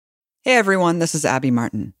Hey everyone, this is Abby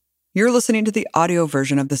Martin. You're listening to the audio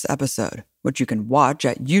version of this episode, which you can watch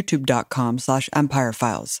at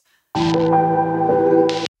youtube.com/empirefiles.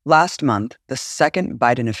 Last month, the second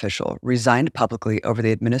Biden official resigned publicly over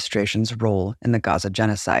the administration's role in the Gaza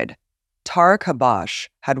genocide. Tariq Habash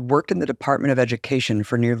had worked in the Department of Education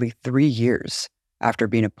for nearly 3 years after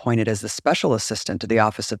being appointed as the special assistant to the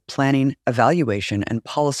Office of Planning, Evaluation, and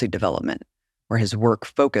Policy Development, where his work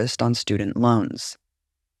focused on student loans.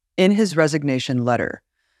 In his resignation letter,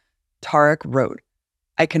 Tariq wrote,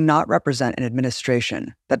 "I cannot represent an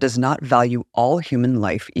administration that does not value all human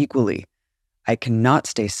life equally. I cannot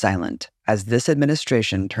stay silent as this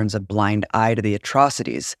administration turns a blind eye to the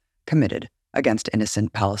atrocities committed against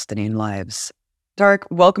innocent Palestinian lives." Tariq,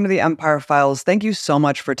 welcome to the Empire Files. Thank you so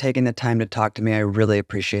much for taking the time to talk to me. I really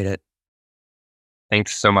appreciate it.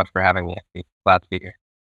 Thanks so much for having me. Glad to be here.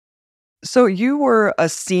 So you were a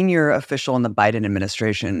senior official in the Biden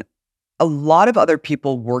administration. A lot of other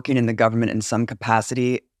people working in the government in some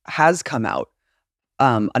capacity has come out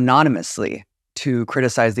anonymously to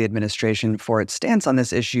criticize the administration for its stance on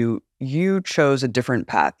this issue. You chose a different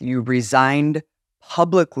path. You resigned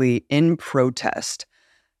publicly in protest.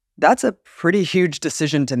 That's a pretty huge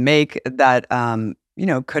decision to make that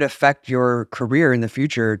could affect your career in the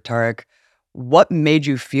future, Tariq. What made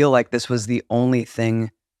you feel like this was the only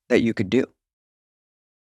thing that you could do?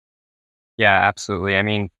 Yeah, absolutely. I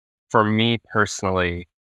mean, for me personally,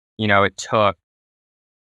 it took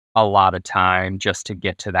a lot of time just to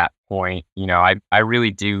get to that point. I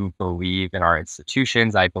really do believe in our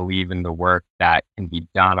institutions. I believe in the work that can be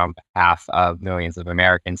done on behalf of millions of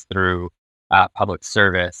Americans through public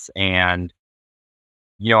service. And,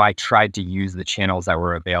 I tried to use the channels that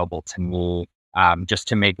were available to me just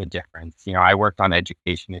to make a difference. I worked on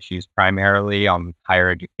education issues, primarily on higher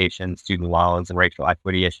education, student loans, and racial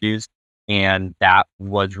equity issues. And that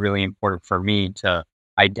was really important for me to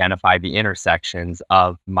identify the intersections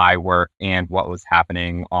of my work and what was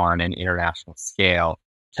happening on an international scale,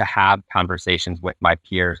 to have conversations with my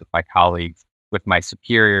peers, with my colleagues, with my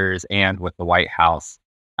superiors, and with the White House,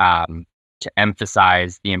 to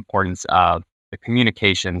emphasize the importance of the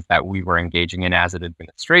communications that we were engaging in as an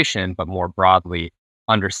administration, but more broadly,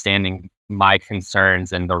 understanding my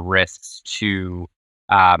concerns and the risks to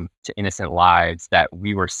innocent lives that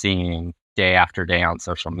we were seeing day after day on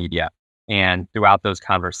social media. And throughout those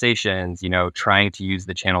conversations, trying to use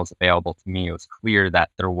the channels available to me, it was clear that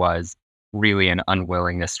there was really an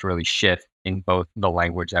unwillingness to really shift in both the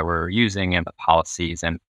language that we're using and the policies.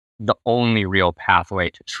 And the only real pathway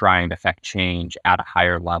to try and affect change at a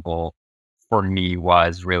higher level for me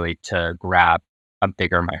was really to grab a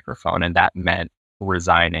bigger microphone. And that meant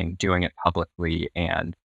resigning, doing it publicly,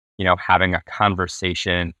 and, having a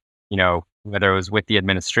conversation, whether it was with the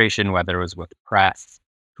administration, whether it was with the press,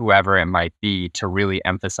 whoever it might be, to really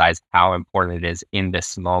emphasize how important it is in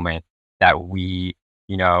this moment that we,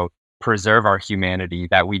 preserve our humanity,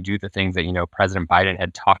 that we do the things that, President Biden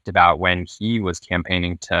had talked about when he was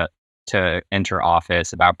campaigning to enter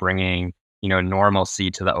office, about bringing,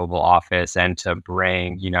 normalcy to the Oval Office, and to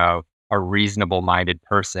bring, a reasonable minded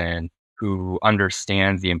person who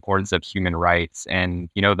understands the importance of human rights, and,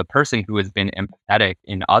 the person who has been empathetic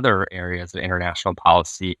in other areas of international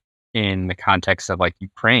policy in the context of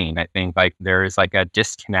Ukraine. I think there is a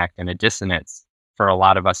disconnect and a dissonance for a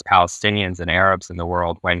lot of us Palestinians and Arabs in the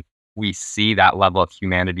world when we see that level of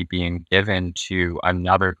humanity being given to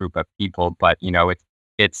another group of people, but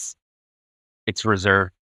it's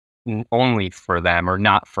reserved only for them, or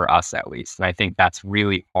not for us at least. And I think that's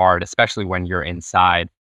really hard, especially when you're inside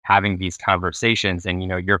having these conversations and,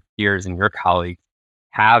 your peers and your colleagues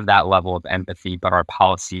have that level of empathy, but our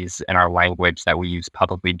policies and our language that we use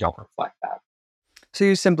publicly don't reflect that. So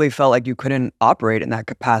you simply felt like you couldn't operate in that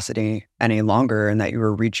capacity any longer, and that you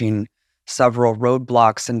were reaching several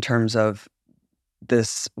roadblocks in terms of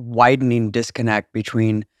this widening disconnect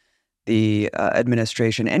between the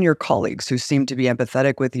administration and your colleagues who seemed to be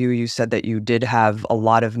empathetic with you. You said that you did have a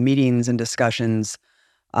lot of meetings and discussions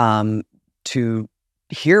to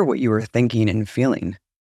hear what you were thinking and feeling.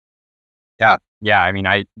 Yeah. I mean,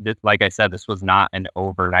 like I said, this was not an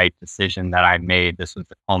overnight decision that I made. This was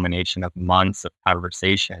the culmination of months of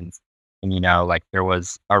conversations. And, there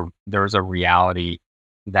was a reality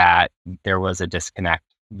that there was a disconnect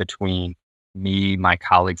between me, my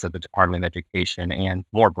colleagues at the Department of Education, and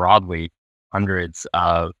more broadly, hundreds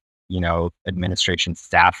of, administration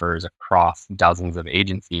staffers across dozens of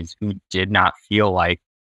agencies who did not feel like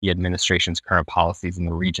the administration's current policies in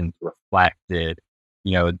the region reflected,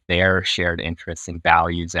 their shared interests and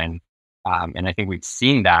values. And And I think we've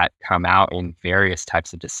seen that come out in various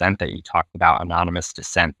types of dissent that you talked about, anonymous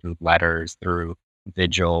dissent through letters, through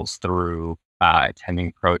vigils, through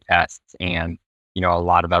attending protests, and a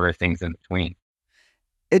lot of other things in between.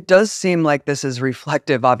 It does seem like this is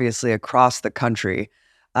reflective, obviously, across the country.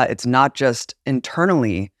 It's not just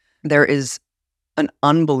internally. There is an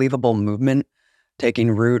unbelievable movement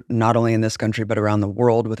taking root not only in this country, but around the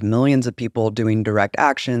world, with millions of people doing direct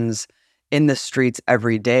actions in the streets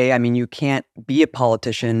every day. I mean, you can't be a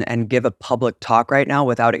politician and give a public talk right now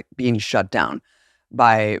without it being shut down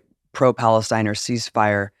by pro-Palestine or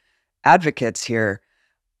ceasefire advocates here.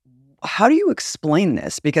 How do you explain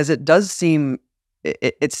this? Because it does seem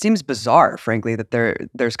it seems bizarre, frankly, that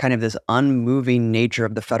there's kind of this unmoving nature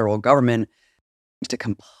of the federal government to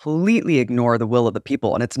completely ignore the will of the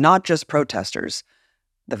people. And it's not just protesters.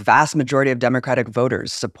 The vast majority of Democratic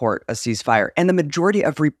voters support a ceasefire, and the majority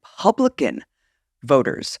of Republican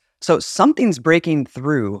voters. So something's breaking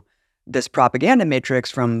through this propaganda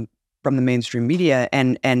matrix from the mainstream media,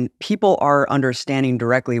 and people are understanding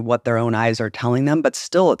directly what their own eyes are telling them. But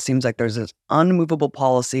still, it seems like there's this unmovable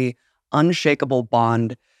policy, unshakable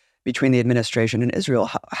bond between the administration and Israel.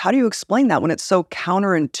 How do you explain that when it's so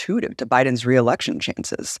counterintuitive to Biden's reelection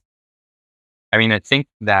chances? I mean, I think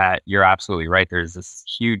that you're absolutely right. There's this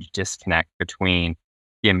huge disconnect between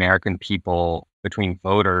the American people, between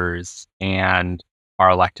voters and our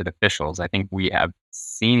elected officials. I think we have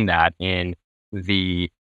seen that in the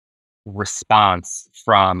response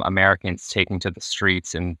from Americans taking to the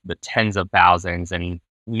streets in the tens of thousands in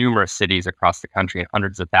numerous cities across the country and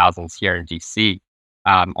hundreds of thousands here in DC,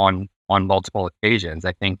 on multiple occasions.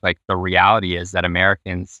 I think like the reality is that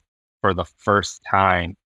Americans, for the first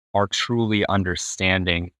time, are truly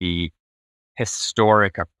understanding the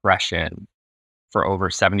historic oppression for over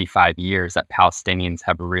 75 years that Palestinians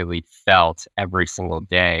have really felt every single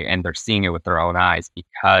day. And they're seeing it with their own eyes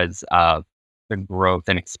because of the growth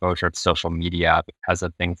and exposure of social media, because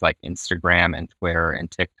of things like Instagram and Twitter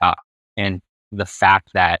and TikTok. And the fact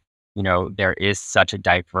that, there is such a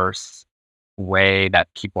diverse way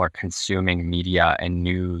that people are consuming media and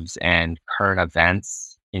news and current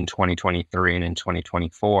events in 2023 and in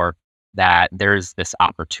 2024, that there's this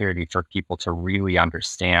opportunity for people to really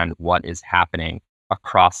understand what is happening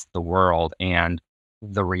across the world, and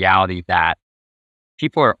the reality that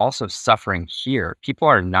people are also suffering here. People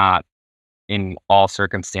are not in all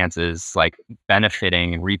circumstances like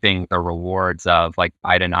benefiting and reaping the rewards of like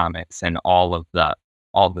Bidenomics and all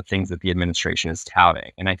the things that the administration is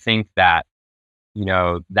touting. And I think that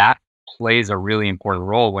that plays a really important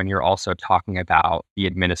role when you're also talking about the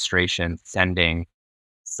administration sending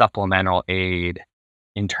supplemental aid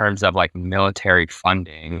in terms of like military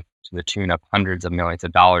funding to the tune of hundreds of millions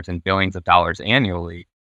of dollars and billions of dollars annually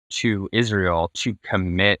to Israel to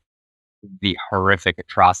commit the horrific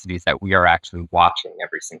atrocities that we are actually watching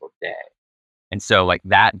every single day. And so like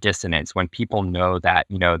that dissonance, when people know that,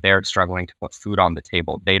 they're struggling to put food on the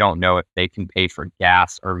table, they don't know if they can pay for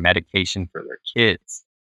gas or medication for their kids.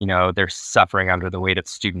 They're suffering under the weight of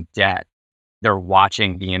student debt. They're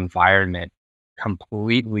watching the environment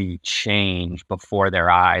completely change before their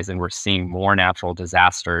eyes. And we're seeing more natural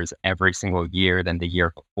disasters every single year than the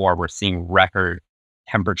year before. We're seeing record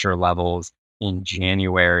temperature levels in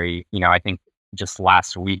January. I think just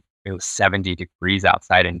last week, it was 70 degrees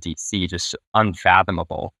outside in DC, just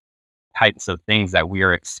unfathomable types of things that we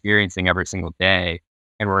are experiencing every single day.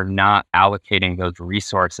 And we're not allocating those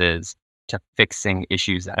resources to fixing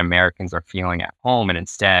issues that Americans are feeling at home. And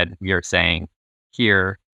instead, we are saying,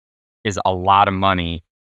 here is a lot of money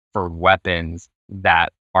for weapons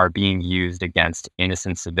that are being used against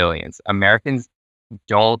innocent civilians. Americans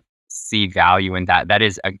don't see value in that. That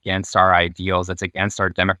is against our ideals. It's against our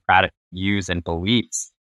democratic views and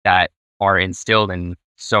beliefs that are instilled in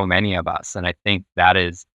so many of us. And I think that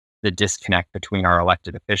is the disconnect between our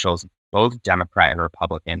elected officials, both Democrat and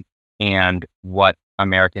Republican, and what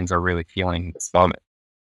Americans are really feeling in this moment.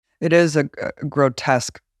 It is a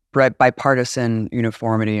grotesque bipartisan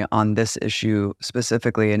uniformity on this issue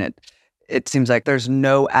specifically, and it seems like there's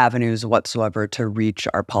no avenues whatsoever to reach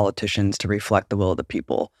our politicians to reflect the will of the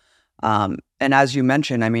people. And as you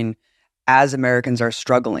mentioned, I mean, as Americans are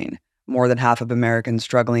struggling, more than half of Americans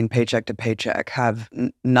struggling paycheck to paycheck, have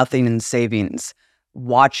nothing in savings,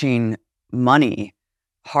 watching money,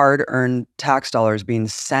 hard-earned tax dollars being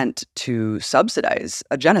sent to subsidize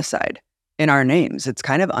a genocide in our names. It's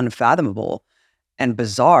kind of unfathomable and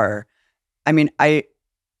bizarre. I mean, I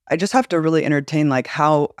just have to really entertain like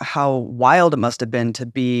how wild it must have been to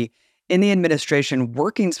be in the administration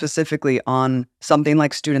working specifically on something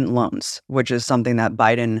like student loans, which is something that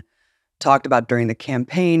Biden talked about during the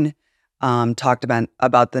campaign. talked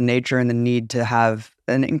about the nature and the need to have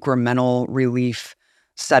an incremental relief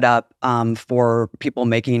set up for people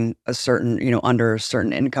making a certain, under a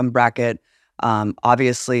certain income bracket.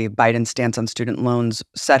 Obviously, Biden's stance on student loans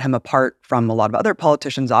set him apart from a lot of other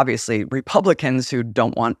politicians, obviously Republicans who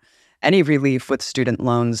don't want any relief with student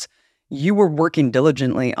loans. You were working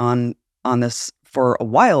diligently on this for a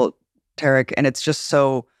while, Tarek, and it's just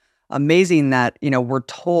so amazing that, we're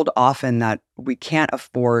told often that we can't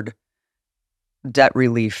afford debt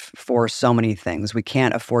relief for so many things. We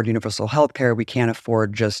can't afford universal health care. We can't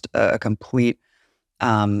afford just a complete,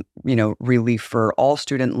 relief for all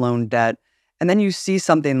student loan debt. And then you see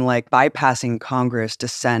something like bypassing Congress to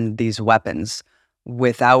send these weapons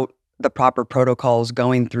without the proper protocols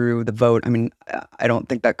going through the vote. I mean, I don't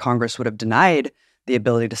think that Congress would have denied the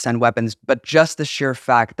ability to send weapons, but just the sheer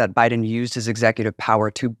fact that Biden used his executive power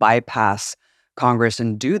to bypass Congress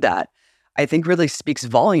and do that, I think really speaks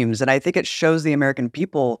volumes. And I think it shows the American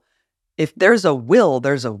people, if there's a will,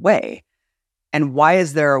 there's a way. And why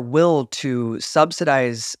is there a will to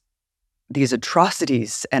subsidize these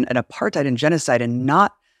atrocities and apartheid and genocide and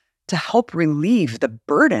not to help relieve the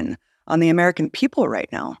burden on the American people right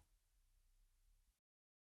now?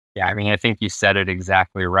 Yeah, I mean, I think you said it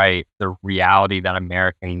exactly right. The reality that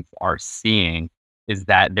Americans are seeing is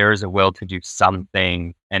that there is a will to do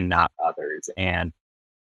something and not others. And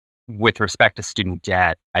with respect to student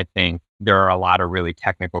debt, I think there are a lot of really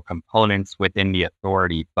technical components within the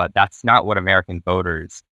authority, but that's not what American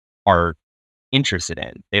voters are interested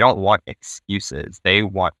in. They don't want excuses. They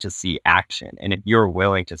want to see action. And if you're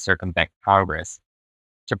willing to circumvent Congress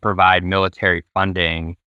to provide military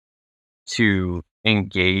funding to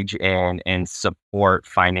engage in and support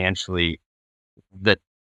financially the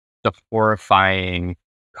horrifying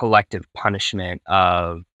collective punishment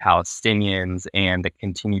of Palestinians and the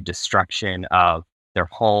continued destruction of their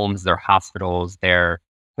homes, their hospitals, their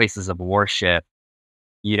places of worship,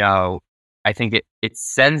 you know, I think it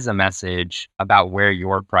sends a message about where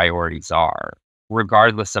your priorities are,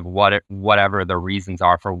 regardless of whatever the reasons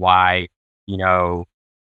are for why, you know,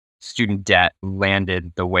 student debt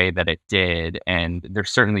landed the way that it did. And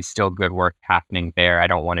there's certainly still good work happening there. I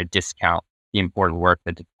don't want to discount the important work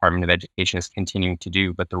that the Department of Education is continuing to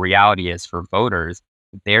do. But the reality is for voters,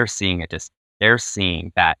 they're seeing it. They're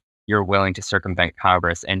seeing that you're willing to circumvent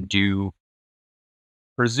Congress and do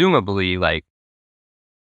presumably like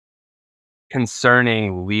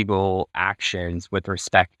concerning legal actions with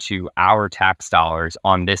respect to our tax dollars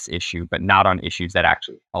on this issue, but not on issues that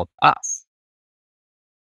actually help us.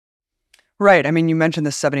 Right. I mean, you mentioned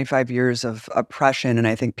the 75 years of oppression, and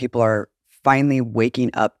I think people are finally waking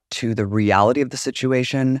up to the reality of the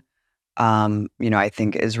situation. I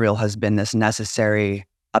think Israel has been this necessary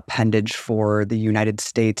appendage for the United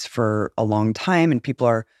States for a long time, and people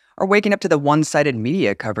are waking up to the one-sided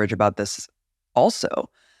media coverage about this also.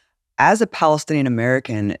 As a Palestinian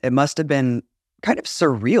American, it must have been kind of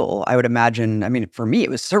surreal, I would imagine. I mean, for me, it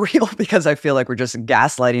was surreal because I feel like we're just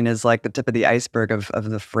gaslighting is like the tip of the iceberg of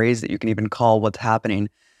the phrase that you can even call what's happening.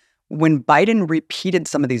 When Biden repeated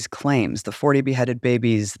some of these claims, the 40 beheaded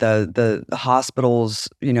babies, the hospitals,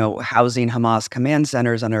 housing Hamas command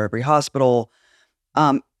centers under every hospital,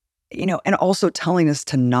 and also telling us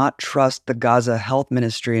to not trust the Gaza health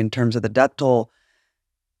ministry in terms of the death toll.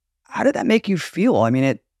 How did that make you feel? I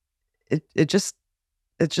mean, it's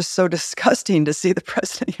just so disgusting to see the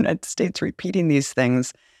president of the United States repeating these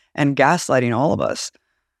things and gaslighting all of us.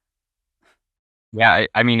 Yeah,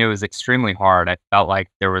 I mean, it was extremely hard. I felt like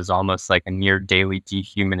there was almost like a near daily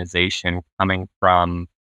dehumanization coming from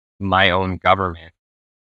my own government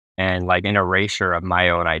and like an erasure of my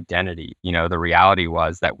own identity. The reality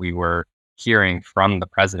was that we were hearing from the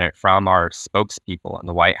president, from our spokespeople in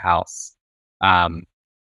the White House, um,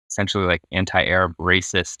 essentially like anti-Arab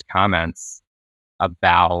racist comments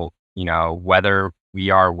about, whether we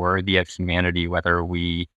are worthy of humanity, whether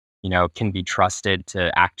we, can be trusted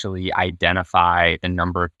to actually identify the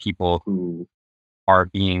number of people who are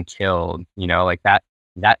being killed, like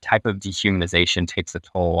that type of dehumanization takes a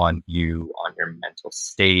toll on you, on your mental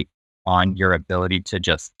state, on your ability to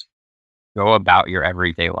just go about your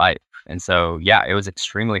everyday life. And so, yeah, it was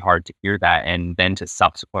extremely hard to hear that. And then to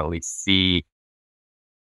subsequently see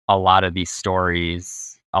a lot of these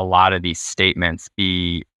stories, a lot of these statements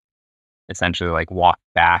be essentially like walked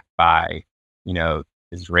back by,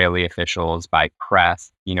 Israeli officials, by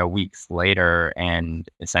press, weeks later, and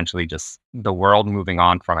essentially just the world moving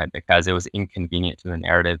on from it because it was inconvenient to the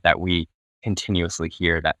narrative that we continuously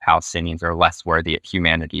hear that Palestinians are less worthy of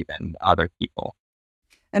humanity than other people.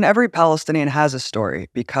 And every Palestinian has a story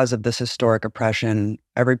because of this historic oppression.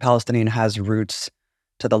 Every Palestinian has roots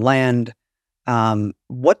to the land.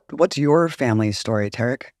 What's your family story,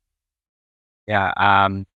 Tarek? Yeah,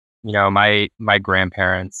 my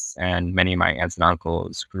grandparents and many of my aunts and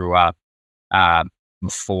uncles grew up uh,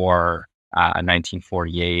 before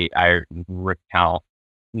 1948. I recount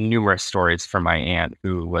numerous stories from my aunt,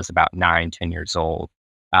 who was about 9, 10 years old,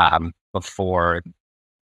 before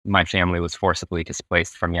my family was forcibly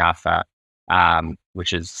displaced from Jaffa,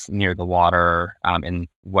 which is near the water, in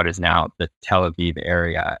what is now the Tel Aviv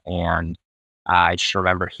area. And I just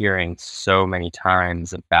remember hearing so many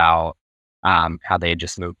times about how they had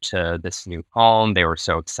just moved to this new home. They were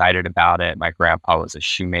so excited about it. My grandpa was a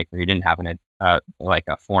shoemaker. He didn't have like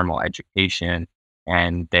a formal education,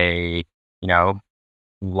 and they, you know,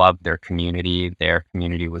 loved their community. Their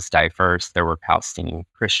community was diverse. There were Palestinian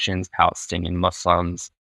Christians, Palestinian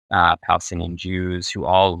Muslims, Palestinian Jews who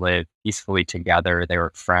all lived peacefully together. They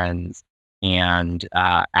were friends. And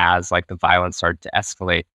as like the violence started to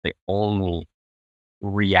escalate, the only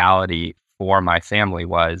reality for my family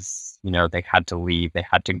was, they had to leave. They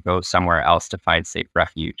had to go somewhere else to find safe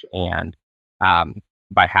refuge. And um,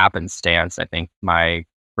 by happenstance, I think my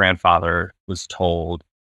grandfather was told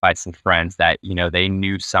by some friends that, they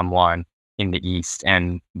knew someone in the East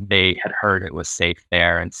and they had heard it was safe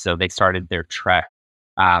there. And so they started their trek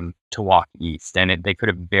to walk east. And they could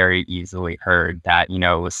have very easily heard that,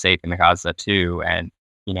 it was safe in Gaza too. And,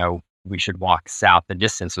 we should walk south. The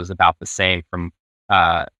distance was about the same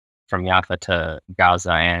uh, from Jaffa to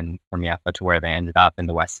Gaza and from Jaffa to where they ended up in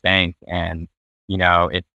the West Bank. And,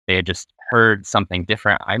 if they had just heard something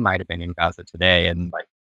different, I might have been in Gaza today. And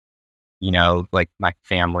like my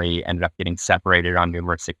family ended up getting separated on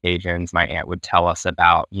numerous occasions. My aunt would tell us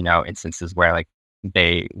about, instances where like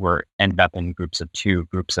they were ended up in groups of two,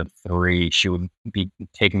 groups of three. She would be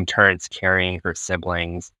taking turns carrying her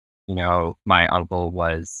siblings. My uncle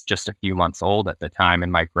was just a few months old at the time,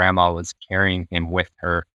 and my grandma was carrying him with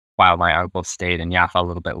her while my uncle stayed in Jaffa a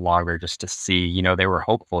little bit longer just to see, they were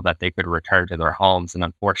hopeful that they could return to their homes. And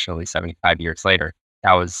unfortunately, 75 years later,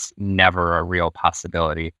 that was never a real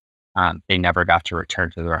possibility. They never got to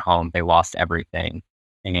return to their home. They lost everything.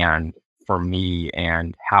 And for me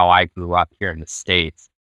and how I grew up here in the States,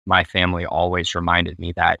 my family always reminded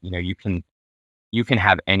me that, you can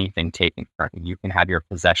have anything taken from you. You can have your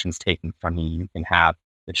possessions taken from you. You can have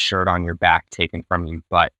the shirt on your back taken from you,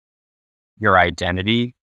 but your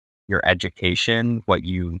identity, your education, what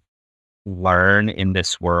you learn in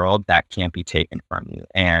this world, that can't be taken from you.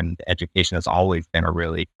 And education has always been a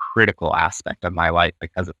really critical aspect of my life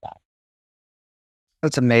because of that.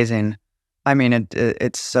 That's amazing. I mean,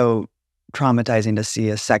 it's so traumatizing to see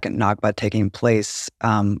a second Nakba taking place,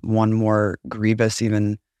 one more grievous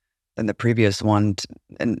even than the previous one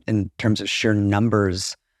in terms of sheer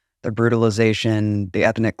numbers, the brutalization, the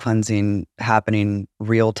ethnic cleansing happening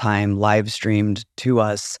real time, live streamed to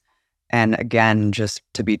us. And again, just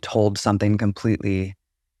to be told something completely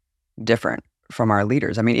different from our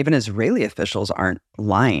leaders. I mean, even Israeli officials aren't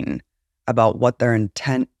lying about what their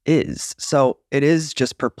intent is. So it is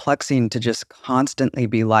just perplexing to just constantly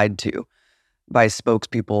be lied to by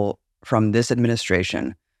spokespeople from this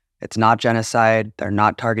administration. It's not genocide. They're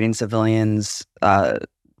not targeting civilians. And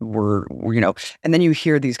then you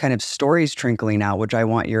hear these kind of stories trickling out, which I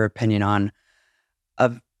want your opinion on,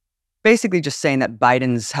 of basically just saying that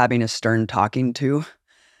Biden's having a stern talking to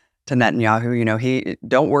Netanyahu. He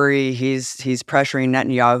don't worry, he's pressuring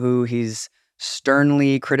Netanyahu. He's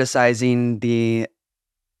sternly criticizing the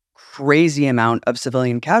crazy amount of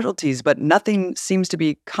civilian casualties, but nothing seems to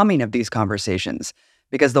be coming of these conversations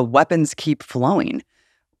because the weapons keep flowing.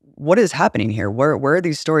 What is happening here? Where are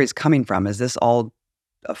these stories coming from? Is this all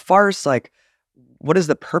a farce? Like, what is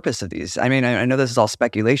the purpose of these? I mean, I know this is all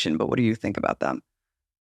speculation, but what do you think about them?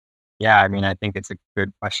 Yeah, I mean, I think it's a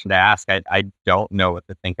good question to ask. I don't know what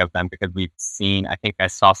to think of them because I think I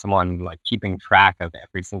saw someone like keeping track of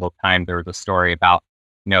every single time there was a story about,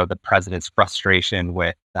 the president's frustration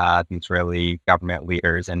with the Israeli government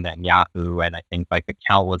leaders and Netanyahu. And I think like the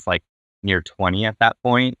count was like near 20 at that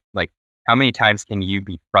point. Like, how many times can you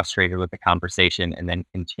be frustrated with the conversation and then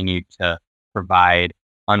continue to provide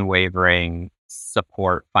unwavering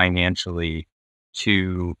support financially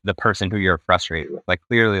to the person who you're frustrated with? Like,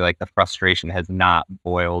 clearly, like the frustration has not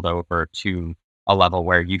boiled over to a level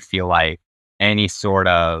where you feel like any sort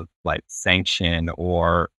of like sanction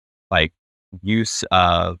or like use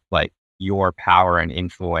of like your power and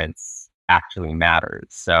influence actually matters.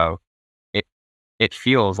 So it it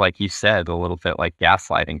feels like you said a little bit like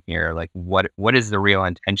gaslighting here. Like, what is the real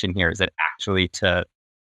intention here? Is it actually to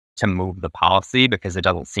move the policy? Because it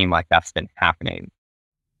doesn't seem like that's been happening.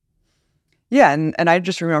 Yeah, and I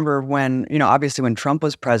just remember when, obviously when Trump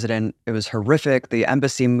was president, it was horrific. The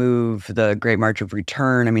embassy move, the Great March of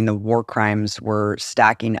Return. I mean, the war crimes were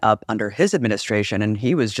stacking up under his administration, and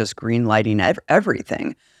he was just green lighting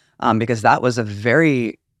everything, because that was a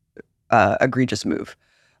very egregious move.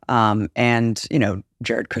 And,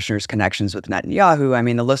 Jared Kushner's connections with Netanyahu. I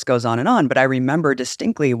mean, the list goes on and on. But I remember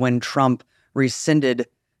distinctly when Trump rescinded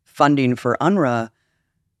funding for UNRWA,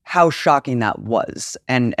 how shocking that was.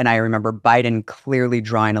 And I remember Biden clearly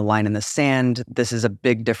drawing a line in the sand. This is a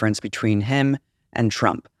big difference between him and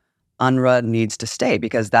Trump. UNRWA needs to stay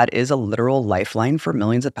because that is a literal lifeline for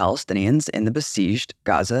millions of Palestinians in the besieged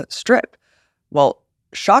Gaza Strip. Well,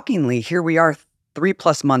 shockingly, here we are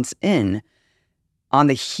 3+ months in, on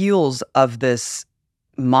the heels of this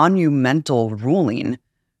monumental ruling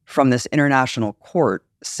from this international court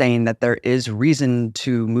saying that there is reason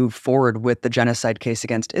to move forward with the genocide case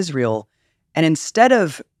against Israel. And instead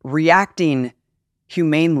of reacting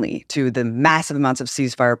humanely to the massive amounts of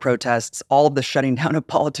ceasefire protests, all of the shutting down of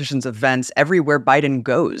politicians' events, everywhere Biden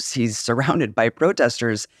goes, he's surrounded by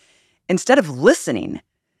protesters. Instead of listening,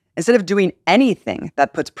 instead of doing anything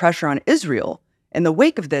that puts pressure on Israel, in the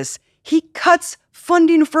wake of this, he cuts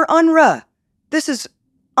funding for UNRWA. This is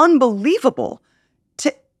unbelievable.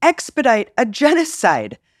 To expedite a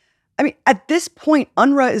genocide. I mean, at this point,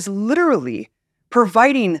 UNRWA is literally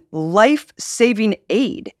providing life-saving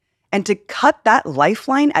aid. And to cut that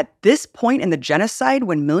lifeline at this point in the genocide,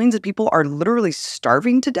 when millions of people are literally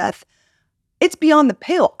starving to death, it's beyond the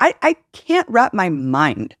pale. I can't wrap my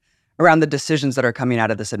mind around the decisions that are coming out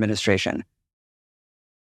of this administration.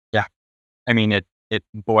 Yeah. I mean, it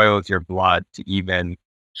boils your blood to even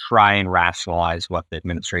try and rationalize what the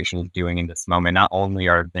administration is doing in this moment. Not only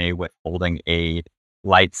are they withholding aid,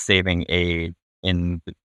 life-saving aid in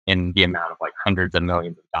the amount of like hundreds of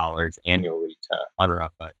millions of dollars annually to UNRWA,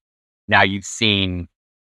 but now you've seen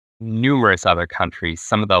numerous other countries,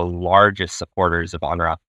 some of the largest supporters of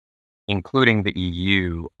UNRWA, including the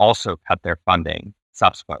EU, also cut their funding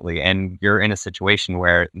subsequently. And you're in a situation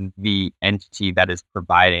where the entity that is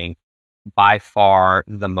providing by far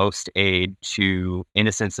the most aid to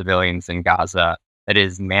innocent civilians in Gaza, that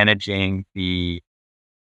is managing the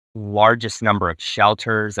largest number of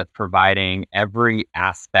shelters, that's providing every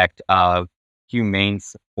aspect of humane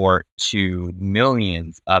support to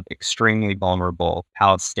millions of extremely vulnerable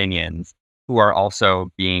Palestinians who are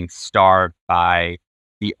also being starved by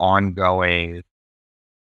the ongoing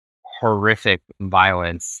horrific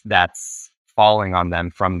violence that's falling on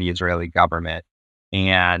them from the Israeli government.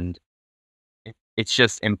 And it's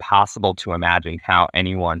just impossible to imagine how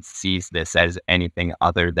anyone sees this as anything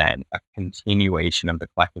other than a continuation of the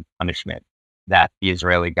collective punishment that the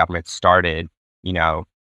Israeli government started, on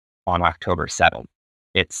October 7th.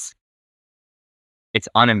 It's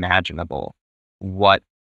unimaginable what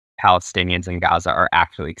Palestinians in Gaza are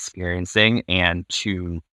actually experiencing, and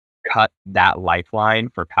to cut that lifeline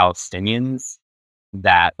for Palestinians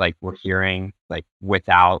that, like, we're hearing, like,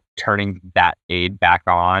 without turning that aid back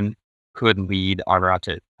on, could lead UNRWA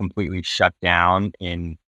to completely shut down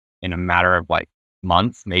in a matter of like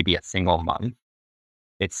months, maybe a single month.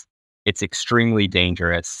 It's extremely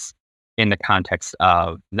dangerous in the context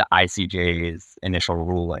of the ICJ's initial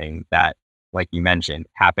ruling that, like you mentioned,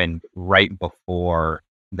 happened right before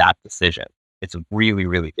that decision. It's really,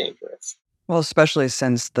 really dangerous. Well, especially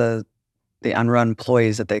since the UNRWA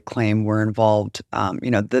employees that they claim were involved,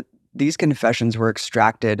 these confessions were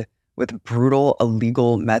extracted with brutal,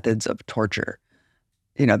 illegal methods of torture.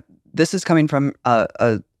 This is coming from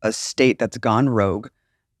a state that's gone rogue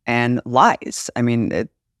and lies. I mean,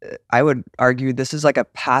 I would argue this is like a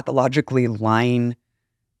pathologically lying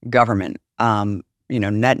government.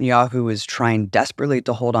 Netanyahu is trying desperately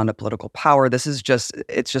to hold on to political power. It's just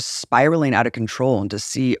spiraling out of control. And to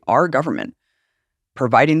see our government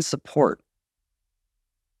providing support,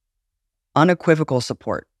 unequivocal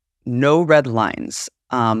support, no red lines.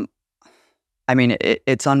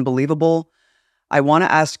 It's unbelievable. I want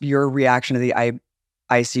to ask your reaction to the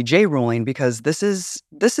ICJ ruling, because this is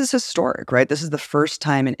historic, right? This is the first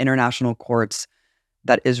time in international courts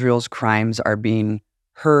that Israel's crimes are being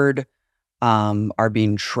heard, are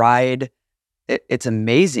being tried. It's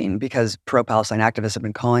amazing, because pro-Palestine activists have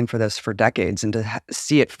been calling for this for decades, and to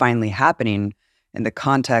see it finally happening in the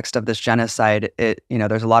context of this genocide,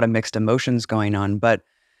 there's a lot of mixed emotions going on. But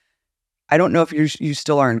I don't know if you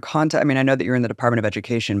still are in contact. I mean, I know that you're in the Department of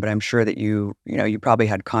Education, but I'm sure that you probably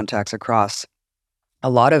had contacts across a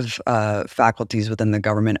lot of faculties within the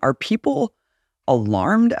government. Are people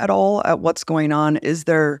alarmed at all at what's going on?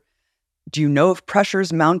 Do you know if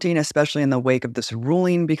pressure's mounting, especially in the wake of this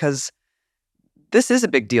ruling? Because this is a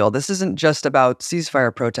big deal. This isn't just about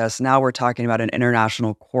ceasefire protests. Now we're talking about an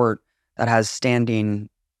international court that has standing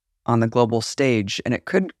on the global stage, and it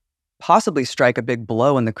could possibly strike a big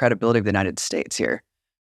blow in the credibility of the United States here.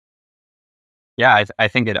 Yeah, I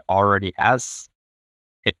think it already has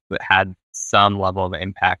it had some level of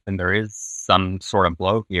impact, and there is some sort of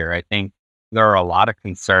blow here. I think there are a lot of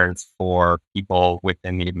concerns for people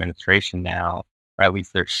within the administration now, or at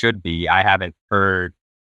least there should be. I haven't heard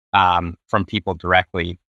from people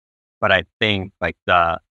directly, but I think like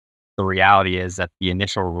the reality is that the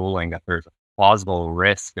initial ruling that there's a plausible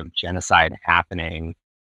risk of genocide happening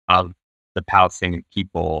of the Palestinian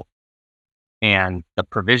people and the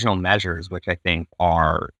provisional measures, which I think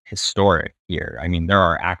are historic here. I mean, there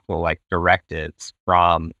are actual like directives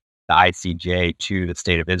from the ICJ to the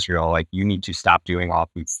state of Israel, like you need to stop doing all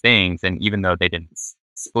these things. And even though they didn't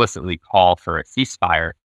explicitly call for a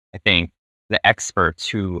ceasefire, I think the experts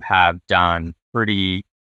who have done pretty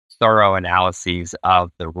thorough analyses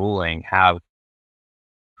of the ruling have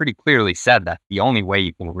pretty clearly said that the only way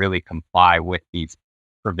you can really comply with these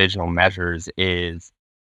provisional measures is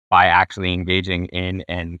by actually engaging in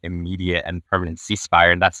an immediate and permanent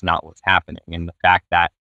ceasefire, and that's not what's happening. And the fact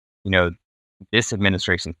that, you know, this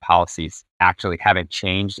administration's policies actually haven't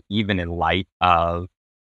changed even in light of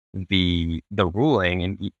the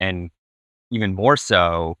ruling and even more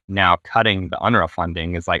so now cutting the UNRWA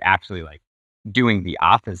funding is like actually like doing the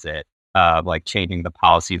opposite of like changing the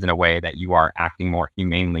policies in a way that you are acting more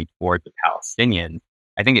humanely toward the Palestinians.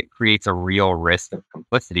 I think it creates a real risk of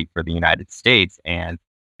complicity for the United States and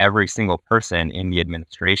every single person in the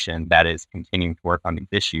administration that is continuing to work on these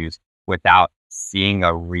issues without seeing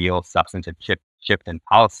a real substantive shift in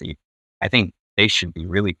policy. I think they should be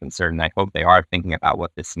really concerned. And I hope they are thinking about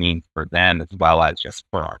what this means for them as well as just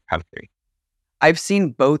for our country. I've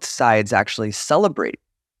seen both sides actually celebrate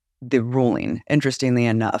the ruling, interestingly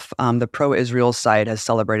enough. The pro-Israel side has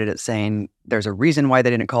celebrated it, saying there's a reason why they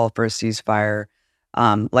didn't call for a ceasefire.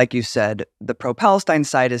 Like you said, the pro-Palestine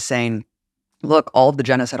side is saying, look, all of the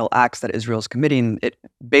genocidal acts that Israel's committing, it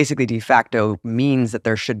basically de facto means that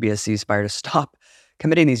there should be a ceasefire to stop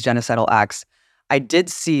committing these genocidal acts. I did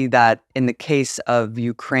see that in the case of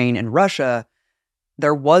Ukraine and Russia,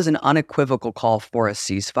 there was an unequivocal call for a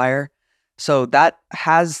ceasefire. So that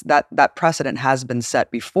precedent has been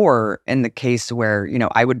set before in the case where,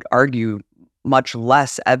 I would argue much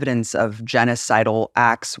less evidence of genocidal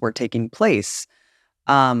acts were taking place.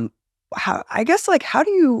 What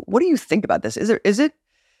do you think about this? Is it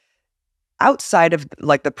outside of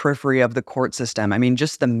like the periphery of the court system? I mean,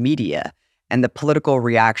 just the media and the political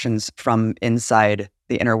reactions from inside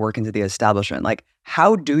the inner workings of the establishment. Like,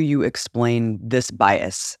 how do you explain this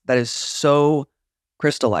bias that is so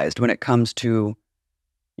crystallized when it comes to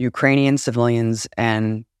Ukrainian civilians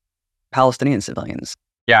and Palestinian civilians?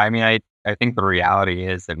 Yeah, I mean, I think the reality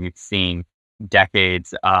is that we've seen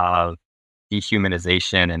decades of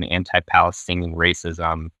dehumanization and anti-Palestinian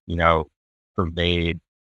racism, pervade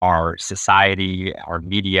our society, our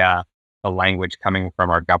media, the language coming from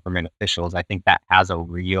our government officials. I think that has a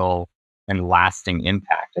real and lasting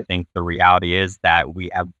impact. I think the reality is that we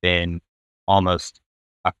have been almost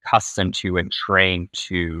accustomed to and trained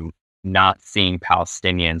to not seeing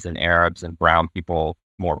Palestinians and Arabs and brown people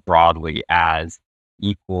more broadly as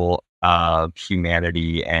equal of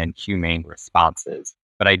humanity and humane responses.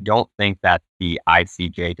 But I don't think that the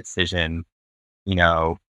ICJ decision,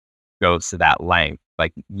 goes to that length.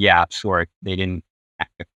 Like, yeah, sure, they didn't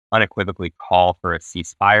unequivocally call for a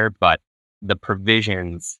ceasefire, but the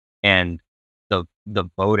provisions and the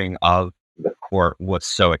voting of the court was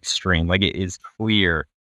so extreme. Like, it is clear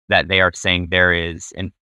that they are saying there is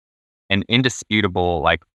an indisputable,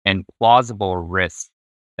 like, and plausible risk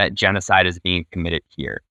that genocide is being committed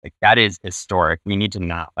here. Like, that is historic. We need to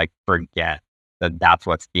not like forget that that's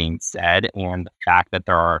what's being said, and the fact that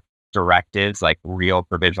there are directives, like real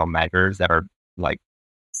provisional measures that are like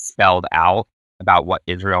spelled out about what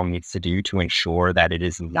Israel needs to do to ensure that it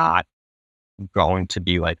is not going to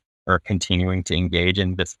be like or continuing to engage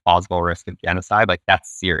in this plausible risk of genocide. Like, that's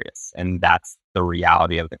serious, and that's the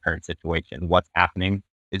reality of the current situation. What's happening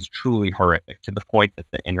is truly horrific, to the point that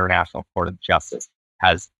the International Court of Justice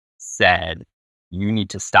has said, you need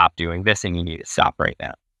to stop doing this and you need to stop right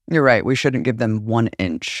now. You're right. We shouldn't give them 1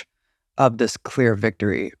 inch of this clear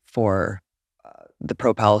victory for the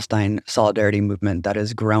pro-Palestine solidarity movement that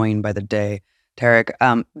is growing by the day. Tarek,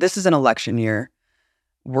 this is an election year.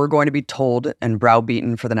 We're going to be told and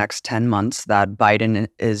browbeaten for the next 10 months that Biden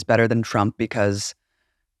is better than Trump because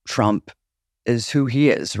Trump is who he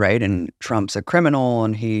is, right? And Trump's a criminal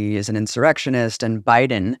and he is an insurrectionist, and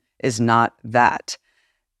Biden is not that.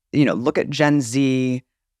 Look at Gen Z,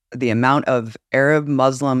 the amount of Arab,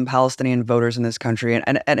 Muslim, Palestinian voters in this country.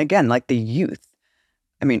 And again, like the youth.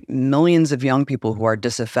 I mean, millions of young people who are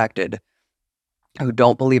disaffected, who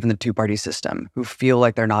don't believe in the two-party system, who feel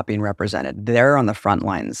like they're not being represented. They're on the front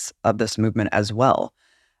lines of this movement as well.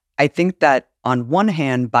 I think that on one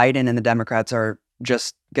hand, Biden and the Democrats are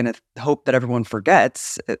just going to hope that everyone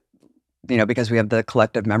forgets, because we have the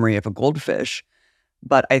collective memory of a goldfish.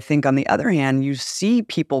 But I think on the other hand, you see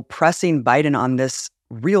people pressing Biden on this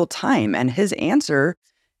real time, and his answer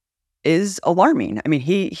is alarming. I mean,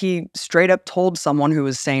 he straight up told someone who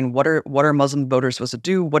was saying, what are Muslim voters supposed to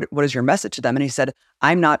do? What is your message to them? And he said,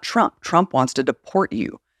 I'm not Trump. Trump wants to deport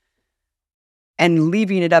you. And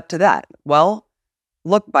leaving it up to that. Well,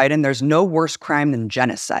 look, Biden, there's no worse crime than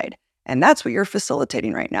genocide. And that's what you're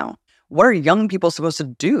facilitating right now. What are young people supposed to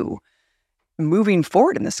do moving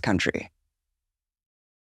forward in this country?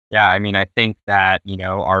 Yeah, I mean, I think that,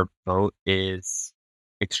 our vote is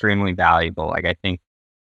extremely valuable. Like, I think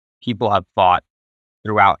people have fought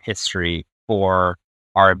throughout history for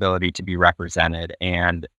our ability to be represented.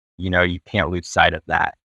 And, you can't lose sight of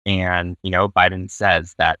that. And, Biden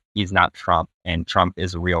says that he's not Trump and Trump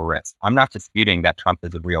is a real risk. I'm not disputing that Trump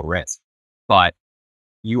is a real risk, but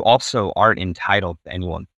you also aren't entitled to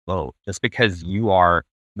anyone's vote. Just because you are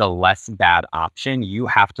the less bad option, you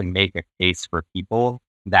have to make a case for people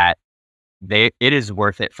that it is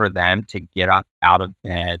worth it for them to get up out of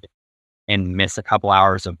bed and miss a couple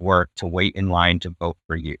hours of work to wait in line to vote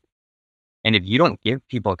for you. And if you don't give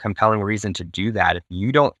people a compelling reason to do that, if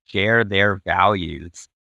you don't share their values,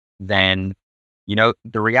 then,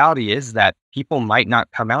 the reality is that people might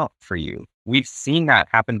not come out for you. We've seen that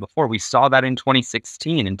happen before. We saw that in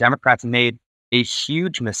 2016, and Democrats made a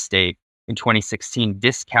huge mistake in 2016,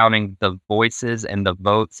 discounting the voices and the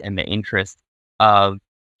votes and the interests of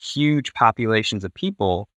huge populations of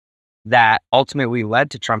people that ultimately led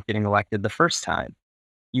to Trump getting elected the first time.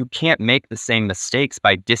 You can't make the same mistakes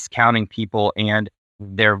by discounting people and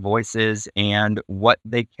their voices and what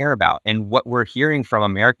they care about. And what we're hearing from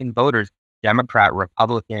American voters, Democrat,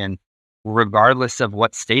 Republican, regardless of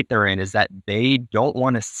what state they're in, is that they don't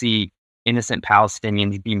want to see innocent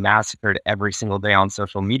Palestinians be massacred every single day on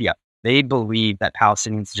social media. They believe that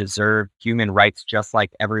Palestinians deserve human rights just like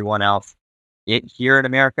everyone else here in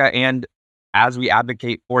America, and as we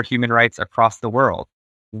advocate for human rights across the world.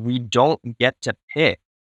 We don't get to pick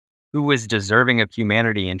who is deserving of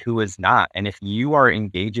humanity and who is not. And if you are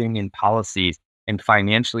engaging in policies and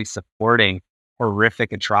financially supporting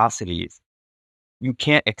horrific atrocities, you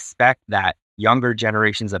can't expect that younger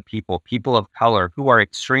generations of people of color who are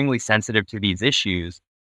extremely sensitive to these issues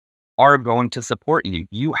are going to support you.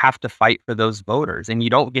 You have to fight for those voters. And you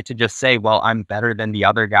don't get to just say, well, I'm better than the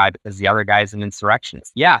other guy because the other guy is an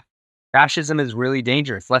insurrectionist. Yeah, fascism is really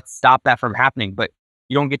dangerous. Let's stop that from happening. But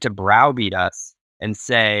you don't get to browbeat us and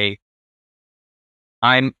say,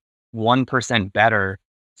 I'm 1% better,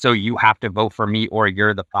 so you have to vote for me or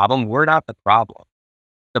you're the problem. We're not the problem.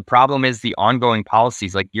 The problem is the ongoing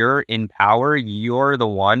policies. Like, you're in power. You're the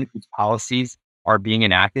one whose policies are being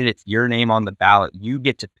enacted. It's your name on the ballot. You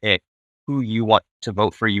get to pick who you want to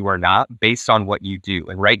vote for you or not based on what you do.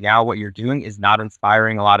 And right now, what you're doing is not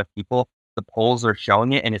inspiring a lot of people. The polls are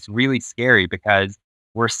showing it. And it's really scary because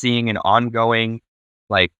we're seeing an ongoing,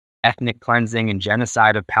 ethnic cleansing and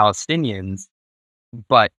genocide of Palestinians.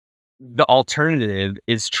 But the alternative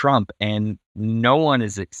is Trump. And no one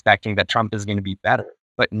is expecting that Trump is going to be better.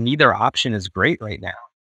 But neither option is great right now.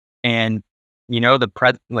 And,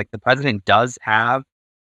 the president does have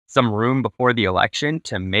some room before the election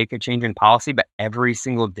to make a change in policy, but every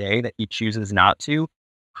single day that he chooses not to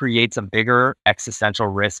creates a bigger existential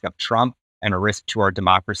risk of Trump and a risk to our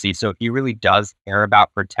democracy. So if he really does care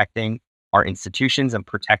about protecting our institutions and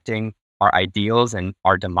protecting our ideals and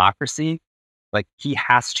our democracy, he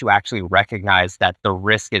has to actually recognize that the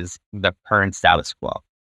risk is the current status quo.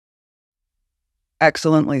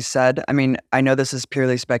 Excellently said. I mean, I know this is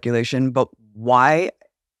purely speculation, but why?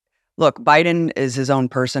 Look, Biden is his own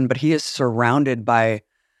person, but he is surrounded by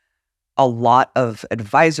a lot of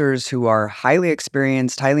advisors who are highly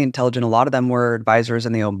experienced, highly intelligent. A lot of them were advisors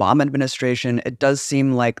in the Obama administration. It does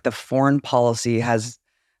seem like the foreign policy has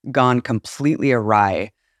gone completely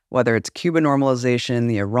awry, whether it's Cuba normalization,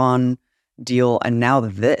 the Iran deal, and now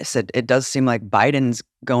this. It does seem like Biden's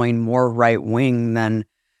going more right-wing than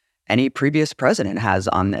any previous president has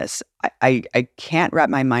on this. I can't wrap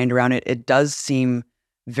my mind around it. It does seem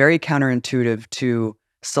very counterintuitive to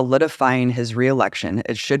solidifying his reelection.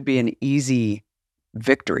 It should be an easy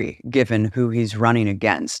victory given who he's running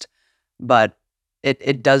against. But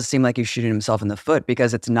it does seem like he's shooting himself in the foot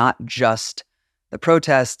because it's not just the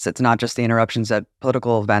protests, it's not just the interruptions at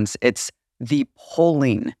political events, it's the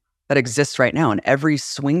polling that exists right now. In every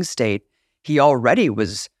swing state, he already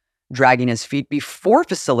was dragging his feet before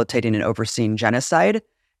facilitating and overseeing genocide.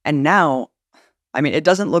 And now, I mean, it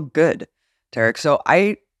doesn't look good,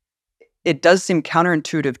 Tarek. It does seem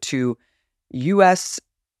counterintuitive to U.S.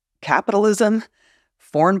 capitalism,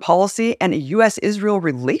 foreign policy, and U.S.-Israel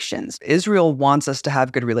relations. Israel wants us to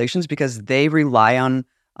have good relations because they rely on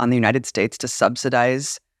the United States to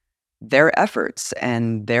subsidize their efforts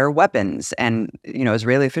and their weapons. And,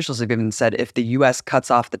 Israeli officials have even said, if the U.S.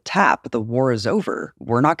 cuts off the tap, the war is over.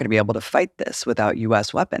 We're not going to be able to fight this without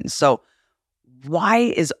U.S. weapons. So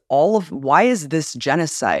why is this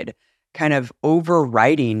genocide kind of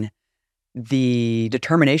overriding the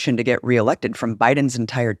determination to get reelected from Biden's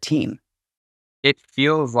entire team? It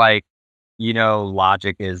feels like,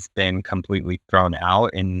 logic has been completely thrown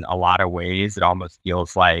out in a lot of ways. It almost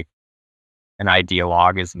feels like an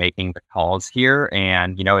ideologue is making the calls here.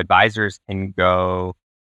 And, advisors can go,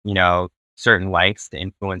 certain lengths to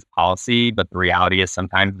influence policy, but the reality is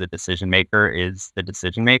sometimes the decision maker is the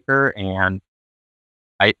decision maker. And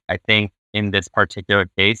I think in this particular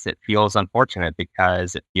case, it feels unfortunate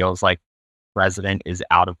because it feels like the president is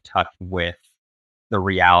out of touch with the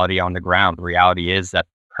reality on the ground. The reality is that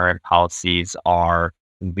current policies are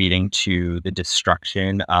leading to the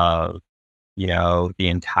destruction of, the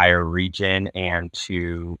entire region and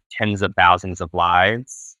to tens of thousands of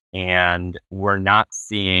lives. And we're not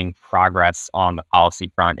seeing progress on the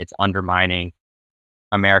policy front. It's undermining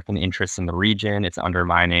American interests in the region. It's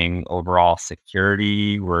undermining overall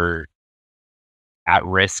security. We're at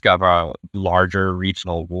risk of a larger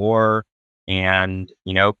regional war. And,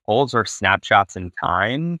 polls are snapshots in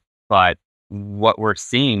time. But what we're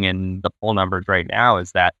seeing in the poll numbers right now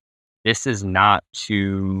is that this is not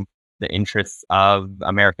to the interests of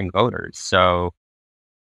American voters. So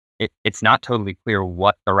it's not totally clear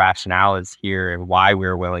what the rationale is here and why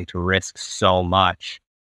we're willing to risk so much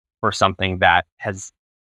for something that has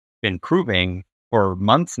been proving for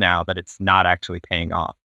months now that it's not actually paying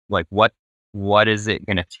off. Like what is it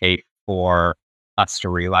going to take for us to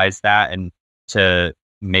realize that and to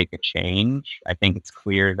make a change? I think it's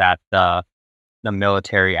clear that the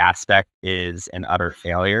military aspect is an utter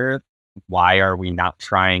failure. Why are we not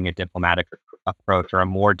trying a diplomatic approach or a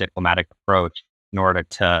more diplomatic approach in order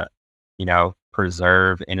to,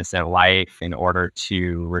 preserve innocent life, in order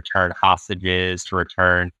to return hostages, to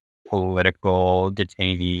return political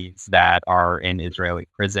detainees that are in Israeli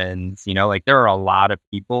prisons? Like there are a lot of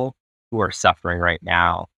people who are suffering right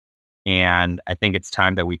now. And I think it's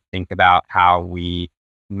time that we think about how we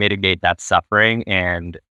mitigate that suffering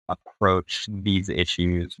and approach these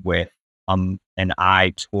issues with an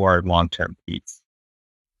eye toward long-term peace.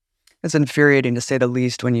 It's infuriating to say the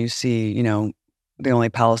least when you see, the only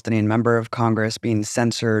Palestinian member of Congress being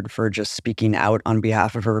censored for just speaking out on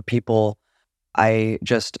behalf of her people. I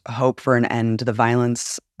just hope for an end to the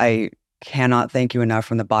violence. I cannot thank you enough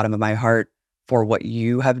from the bottom of my heart for what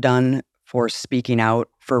you have done, for speaking out,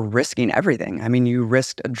 for risking everything. I mean, you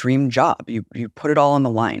risked a dream job. You put it all on the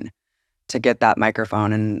line to get that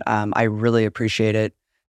microphone, and I really appreciate it.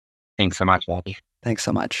 Thanks so much, Abby. Thanks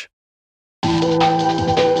so much.